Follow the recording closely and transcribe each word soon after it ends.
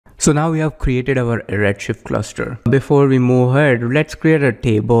So now we have created our RedShift cluster. Before we move ahead, let's create a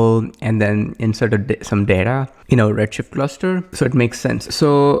table and then insert some data in our RedShift cluster so it makes sense.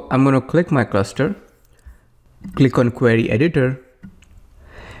 So I'm going to click my cluster, click on query editor,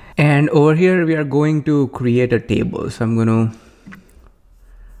 and over here we are going to create a table. So I'm going to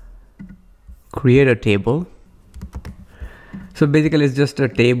create a table. So basically it's just a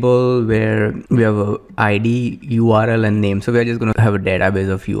table where we have a ID, URL and name. So we are just going to have a database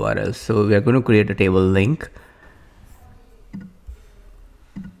of URLs. So we are going to create a table link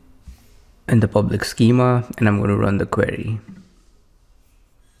in the public schema, and I'm going to run the query.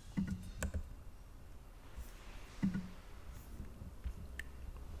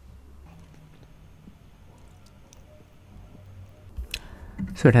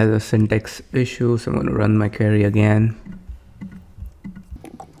 So it has a syntax issue. So I'm going to run my query again.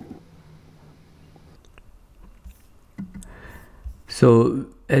 So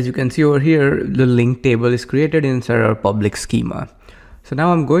as you can see over here, the link table is created inside our public schema. So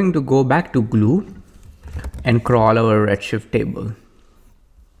now I'm going to go back to Glue and crawl our RedShift table.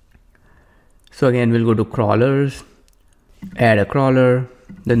 So again, we'll go to crawlers, add a crawler.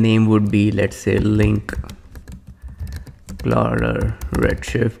 The name would be, let's say, link crawler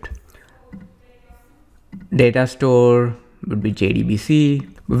RedShift. Data store would be JDBC.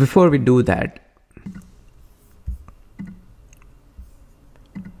 But before we do that,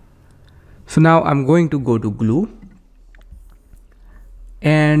 so now I'm going to go to Glue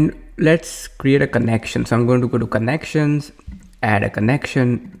and let's create a connection. So I'm going to go to connections, add a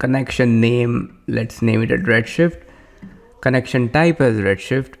connection name. Let's name it as RedShift. Connection type as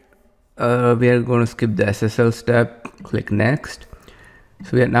RedShift. We are going to skip the SSL step, click next.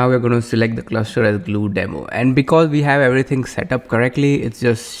 So now we're going to select the cluster as Glue demo. And because we have everything set up correctly, it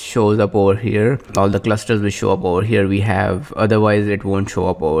just shows up over here. All the clusters will show up over here. We have, otherwise it won't show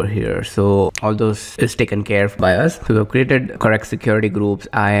up over here. So all those is taken care of by us. So we've created correct security groups,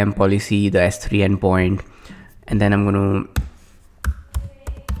 IAM policy, the S3 endpoint, and then I'm going to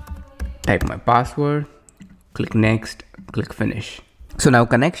type my password, click next, click finish. So now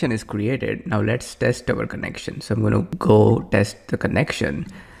connection is created. Now let's test our connection. So I'm going to go test the connection,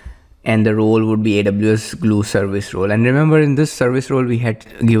 and the role would be AWS Glue service role. And remember, in this service role, we had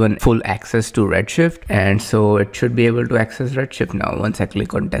given full access to RedShift, and so it should be able to access RedShift now once I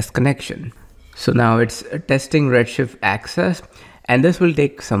click on test connection. So now it's testing RedShift access, and this will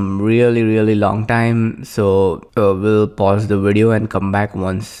take some really long time. So we'll pause the video and come back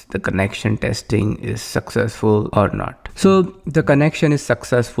once the connection testing is successful or not. So the connection is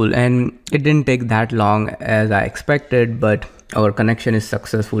successful, and it didn't take that long as I expected, but our connection is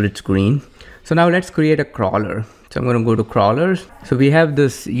successful. It's green. So now let's create a crawler. So I'm going to go to crawlers. So we have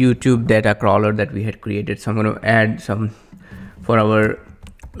this YouTube data crawler that we had created. So I'm going to add some for our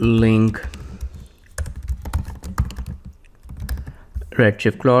link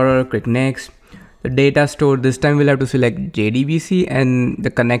RedShift crawler, click next. The data store, this time we'll have to select JDBC, and the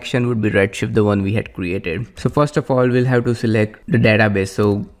connection would be RedShift, the one we had created. So first of all, we'll have to select the database.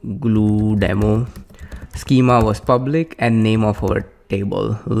 So Glue demo, schema was public, and name of our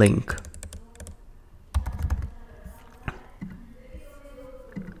table, link.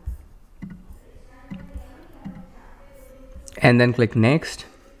 And then click next,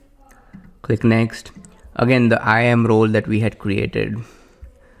 click next. Again, the IAM role that we had created.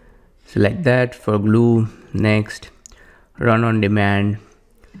 Select that for Glue, next, run on demand.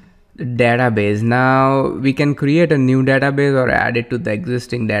 The database, now we can create a new database or add it to the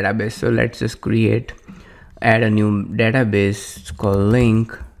existing database. So let's just add a new database. It's called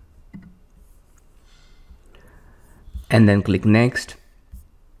link, and then click next,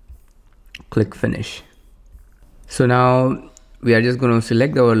 click finish. So now we are just going to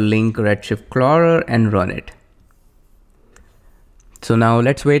select our link RedShift crawler and run it. So now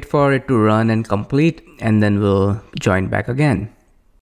let's wait for it to run and complete, and then we'll join back again.